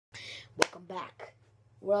back.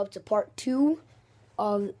 We're up to part 2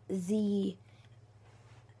 of the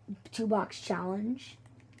 2-box challenge.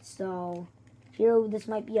 So here, this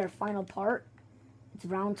might be our final part. It's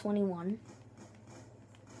round 21.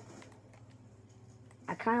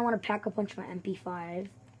 I kind of want to pack a punch my MP5.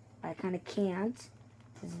 I kind of can't.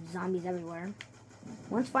 There's zombies everywhere.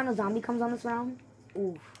 Once final zombie comes on this round,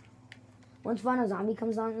 Once final zombie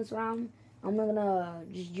comes on this round, I'm gonna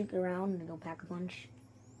just juke around and go pack a punch.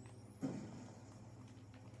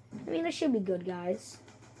 I mean, this should be good, guys.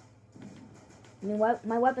 I mean,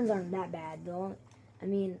 my weapons aren't that bad, though. I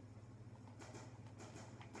mean,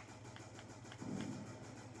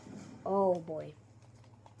 oh boy.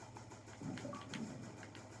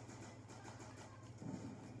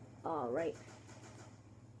 All right.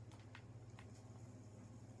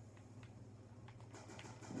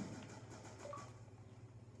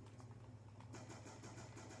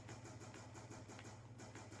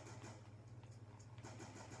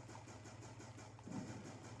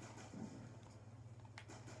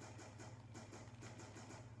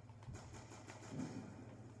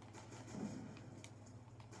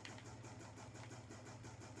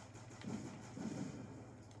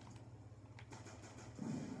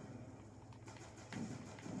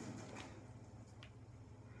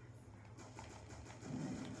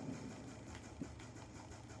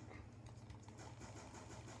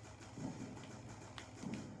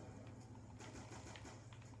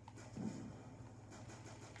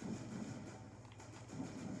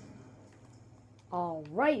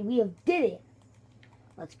 Alright, we have did it.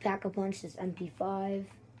 Let's pack a punch this MP5.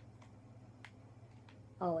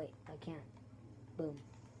 Oh wait, I can't. Boom.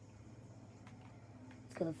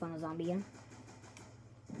 Let's kill the final zombie again.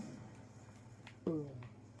 Boom.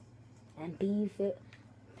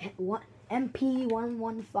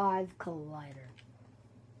 MP115 Collider.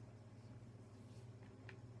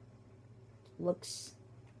 Looks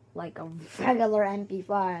like a regular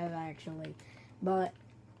MP5 actually, but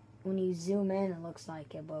when you zoom in, it looks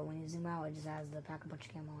like it, but when you zoom out, it just has the Pack-a-Punch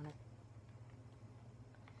camo on it.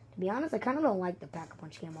 To be honest, I kind of don't like the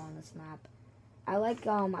Pack-a-Punch camo on this map. I like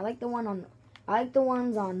the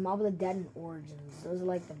ones on Mob of the Dead and Origins. Those are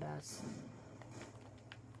like the best.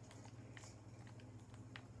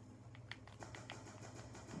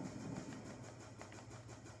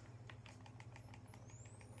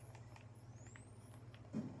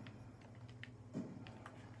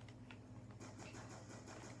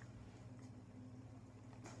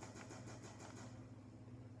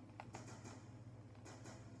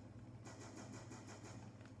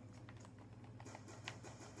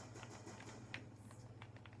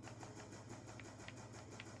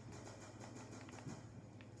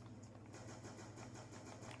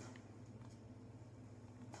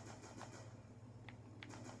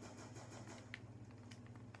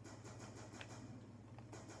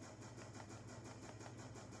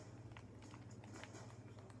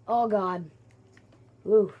 Oh god.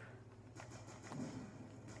 Ooh.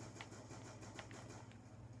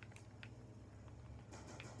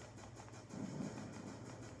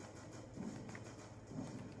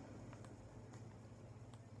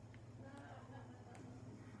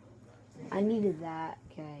 I needed that.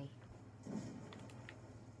 Okay.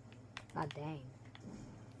 God dang.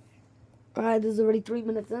 Alright, this is already 3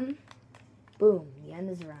 minutes in. Boom. The end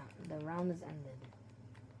is round. The round is ended.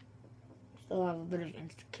 Still have a bit of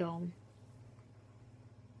insta-kill.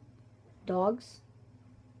 Dogs?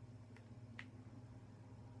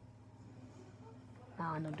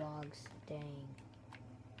 Ah, no dogs. Dang.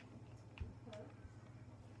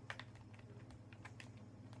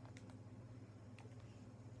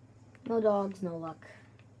 No dogs, no luck.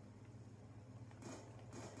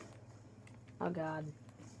 Oh god.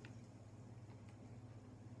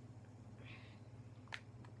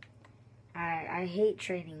 I hate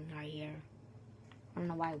trading right here. I don't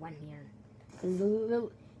know why I went here. 'Cause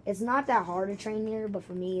it's not that hard to train here, but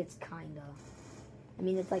for me, it's kinda. I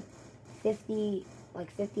mean, it's like 50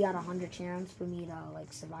 out of 100 chance for me to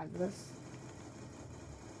like survive this.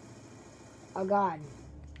 Oh god.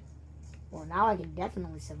 Well, now I can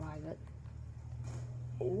definitely survive it.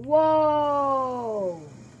 Whoa!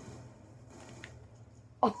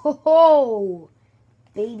 Oh,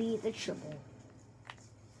 baby, the triple.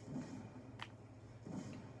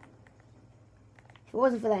 If it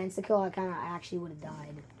wasn't for that insta-kill, I actually would have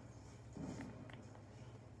died.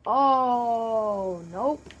 Oh,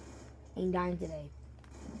 nope. Ain't dying today.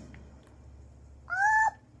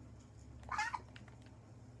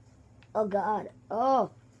 Oh, God.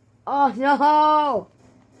 Oh. Oh, no.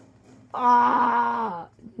 Ah,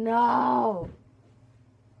 no.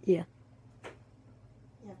 Yeah.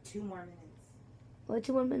 You have 2 more minutes. What,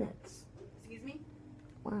 2 more minutes? It's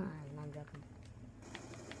Why? No, I'm joking.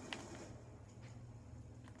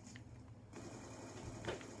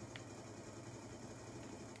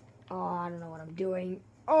 Oh, I don't know what I'm doing.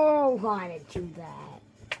 Oh, I didn't do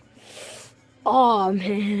that. Oh,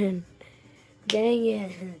 man. Dang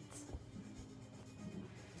it.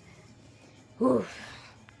 Whew.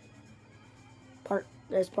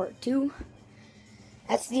 There's part 2.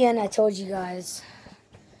 That's the end. I told you guys.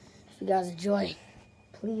 If you guys enjoy,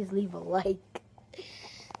 please leave a like.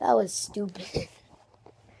 That was stupid.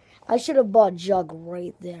 I should have bought Jug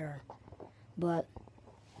right there. But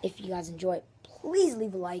if you guys enjoy, please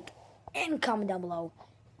leave a like and comment down below.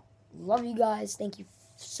 Love you guys. Thank you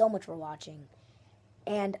so much for watching.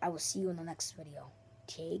 And I will see you in the next video.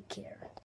 Take care.